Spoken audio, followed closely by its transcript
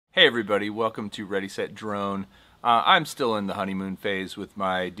Hey everybody, welcome to Ready Set Drone. I'm still in the honeymoon phase with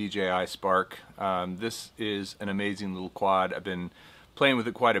my DJI Spark. This is an amazing little quad. I've been playing with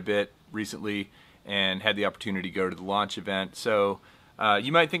it quite a bit recently and had the opportunity to go to the launch event. So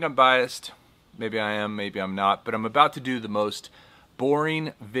you might think I'm biased. Maybe I am, maybe I'm not, but I'm about to do the most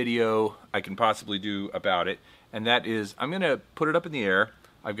boring video I can possibly do about it, and that is I'm going to put it up in the air.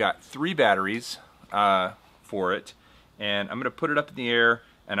 I've got 3 batteries for it, and I'm going to put it up in the air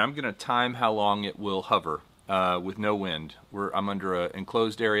and I'm going to time how long it will hover with no wind. I'm under an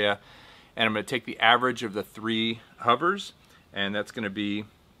enclosed area, and I'm going to take the average of the 3 hovers, and that's going to be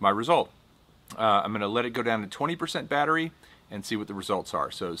my result. I'm going to let it go down to 20% battery and see what the results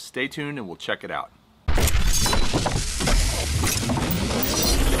are. So stay tuned and we'll check it out.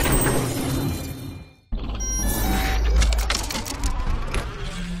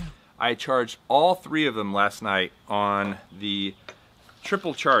 I charged all 3 of them last night on the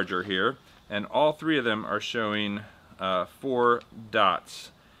triple charger here, and all 3 of them are showing 4 dots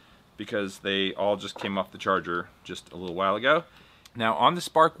because they all just came off the charger just a little while ago. Now on the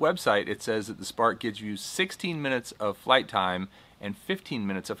Spark website it says that the Spark gives you 16 minutes of flight time and 15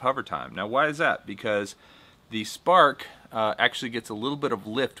 minutes of hover time. Now why is that? Because the Spark actually gets a little bit of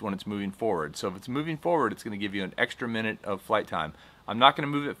lift when it's moving forward. So if it's moving forward, it's going to give you an extra minute of flight time. I'm not going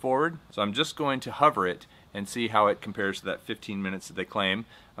to move it forward, so I'm just going to hover it and see how it compares to that 15 minutes that they claim.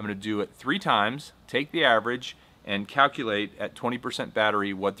 I'm going to do it 3 times, take the average, and calculate at 20%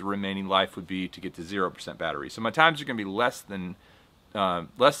 battery what the remaining life would be to get to 0% battery. So my times are going to be less than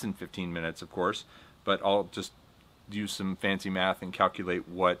 15 minutes, of course, but I'll just do some fancy math and calculate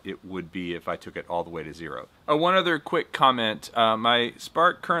what it would be if I took it all the way to 0. One other quick comment. My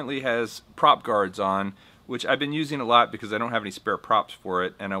Spark currently has prop guards on, which I've been using a lot because I don't have any spare props for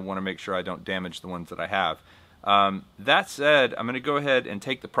it, and I want to make sure I don't damage the ones that I have. That said, I'm going to go ahead and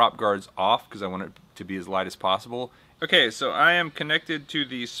take the prop guards off because I want it to be as light as possible. Okay, so I am connected to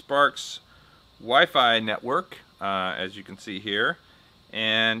the Spark's Wi-Fi network, as you can see here,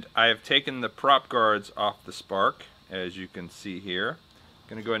 and I have taken the prop guards off the Spark, as you can see here. I'm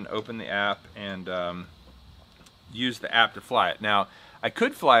going to go ahead and open the app and use the app to fly it. Now, I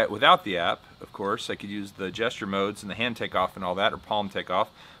could fly it without the app, of course. I could use the gesture modes and the hand takeoff and all that, or palm takeoff,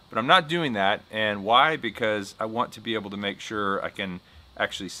 but I'm not doing that. And why? Because I want to be able to make sure I can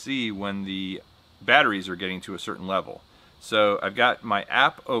actually see when the batteries are getting to a certain level. So I've got my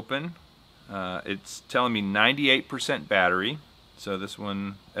app open. It's telling me 98% battery. So this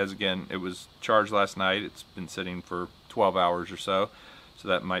one, as again, it was charged last night. It's been sitting for 12 hours or so. So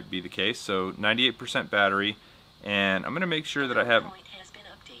that might be the case. So 98% battery. And I'm going to make sure that I have.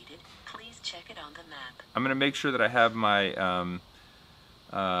 I'm going to make sure that I have my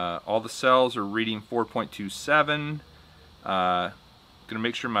all the cells are reading 4.27. Going to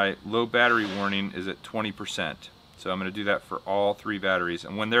make sure my low battery warning is at 20%. So I'm going to do that for all 3 batteries.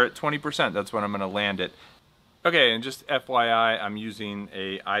 And when they're at 20%, that's when I'm going to land it. Okay, and just FYI, I'm using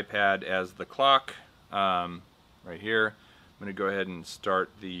a iPad as the clock right here. I'm going to go ahead and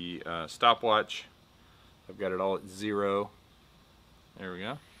start the stopwatch. I've got it all at 0. There we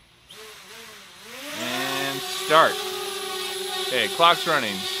go. And start. Okay, clock's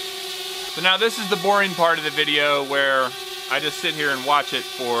running. So now this is the boring part of the video where I just sit here and watch it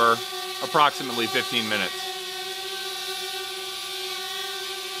for approximately 15 minutes.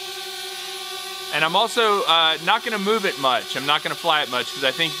 And I'm also not going to move it much. I'm not going to fly it much because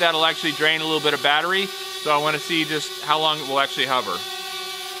I think that'll actually drain a little bit of battery. So I want to see just how long it will actually hover.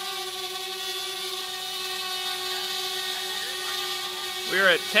 We're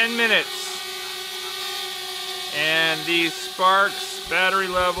at 10 minutes. And the Spark's battery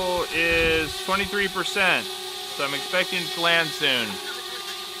level is 23%. So I'm expecting it to land soon.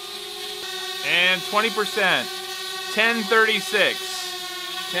 And 20%. 10:36.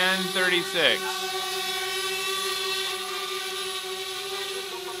 10:36.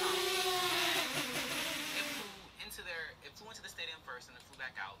 It flew into the stadium first and then flew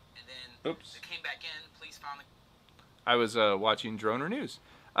back out. And then Oops. it came back in. Police found the... I was watching Droner News.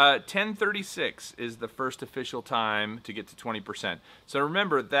 10:36 is the first official time to get to 20%. So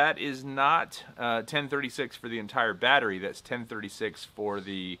remember, that is not 10:36 for the entire battery. That's 10:36 for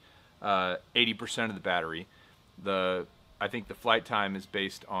the 80% of the battery. I think the flight time is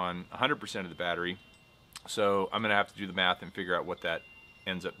based on 100% of the battery. So I'm going to have to do the math and figure out what that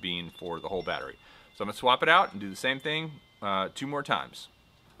ends up being for the whole battery. So I'm going to swap it out and do the same thing 2 more times.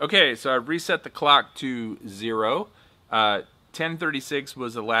 Okay, so I've reset the clock to 0. 10:36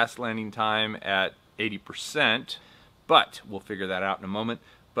 was the last landing time at 80%, but we'll figure that out in a moment.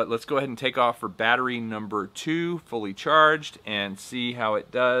 But let's go ahead and take off for battery number 2, fully charged, and see how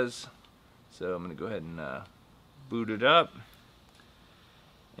it does. So I'm going to go ahead and boot it up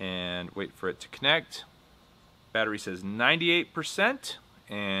and wait for it to connect. Battery says 98%,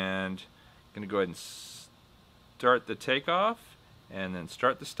 and I'm going to go ahead and start the takeoff and then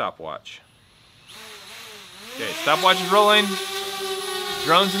start the stopwatch. Okay, stopwatch is rolling,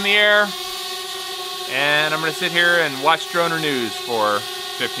 drone's in the air, and I'm going to sit here and watch Droner News for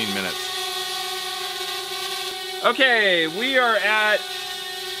 15 minutes. Okay, we are at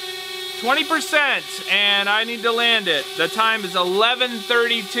 20% and I need to land it. The time is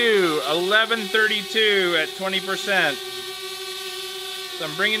 11:32. 11:32 at 20%. So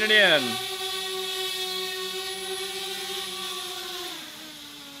I'm bringing it in.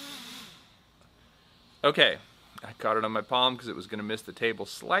 Okay, I caught it on my palm because it was going to miss the table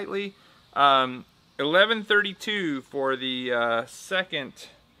slightly. 11:32 for the second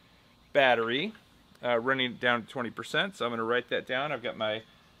battery, running it down to 20%. So I'm going to write that down. I've got my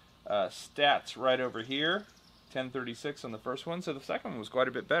stats right over here. 10:36 on the first one, so the second one was quite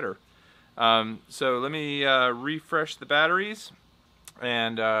a bit better. So let me refresh the batteries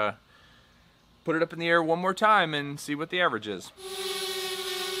and put it up in the air one more time and see what the average is.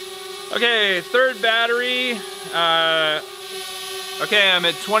 Okay, third battery. Okay, I'm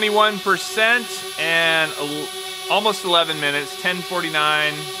at 21% and almost 11 minutes,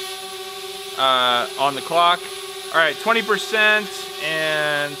 10:49 on the clock. All right, 20%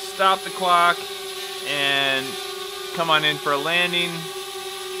 and stop the clock and come on in for a landing.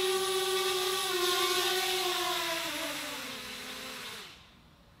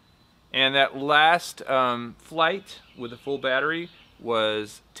 And that last flight with a full battery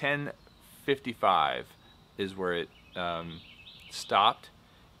was 10:55 is where it stopped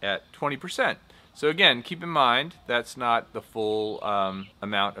at 20%. So again, keep in mind that's not the full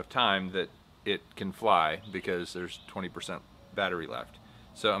amount of time that it can fly because there's 20% battery left.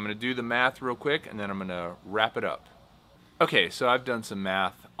 So I'm going to do the math real quick and then I'm going to wrap it up. Okay, so I've done some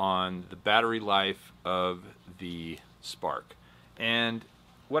math on the battery life of the Spark. And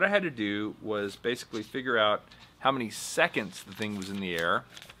what I had to do was basically figure out how many seconds the thing was in the air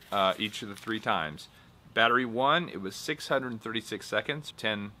each of the 3 times. Battery 1, it was 636 seconds,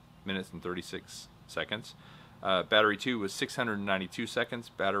 10 minutes and 36 seconds. Battery 2 was 692 seconds.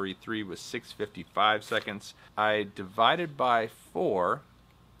 Battery 3 was 655 seconds. I divided by 4,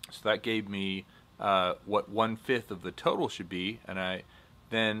 so that gave me what 1/5 of the total should be, and I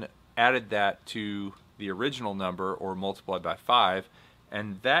then added that to the original number or multiplied by 5,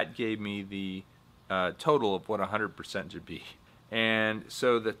 and that gave me the total of what 100% should be. And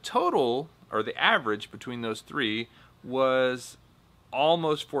so the total, or the average between those 3, was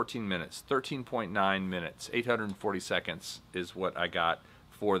almost 14 minutes, 13.9 minutes, 840 seconds is what I got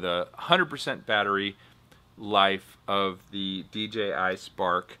for the 100% battery life of the DJI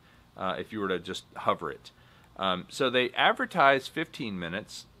Spark if you were to just hover it. So they advertised 15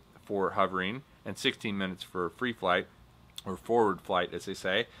 minutes for hovering and 16 minutes for free flight, or forward flight as they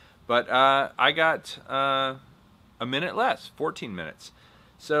say, but I got a minute less, 14 minutes.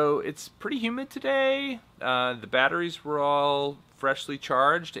 So it's pretty humid today. The batteries were all freshly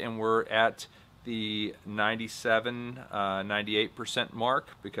charged and we're at the 97, 98% mark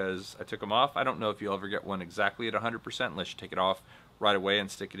because I took them off. I don't know if you'll ever get one exactly at 100% unless you take it off right away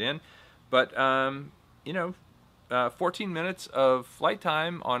and stick it in. But, you know, 14 minutes of flight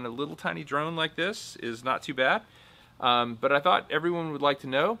time on a little tiny drone like this is not too bad. But I thought everyone would like to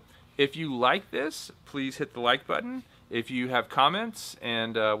know. If you like this, please hit the like button. If you have comments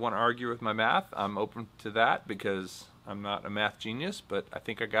and want to argue with my math, I'm open to that because I'm not a math genius, but I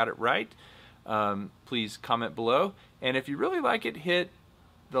think I got it right. Please comment below. And if you really like it, hit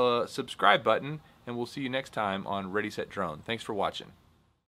the subscribe button, and we'll see you next time on Ready Set Drone. Thanks for watching.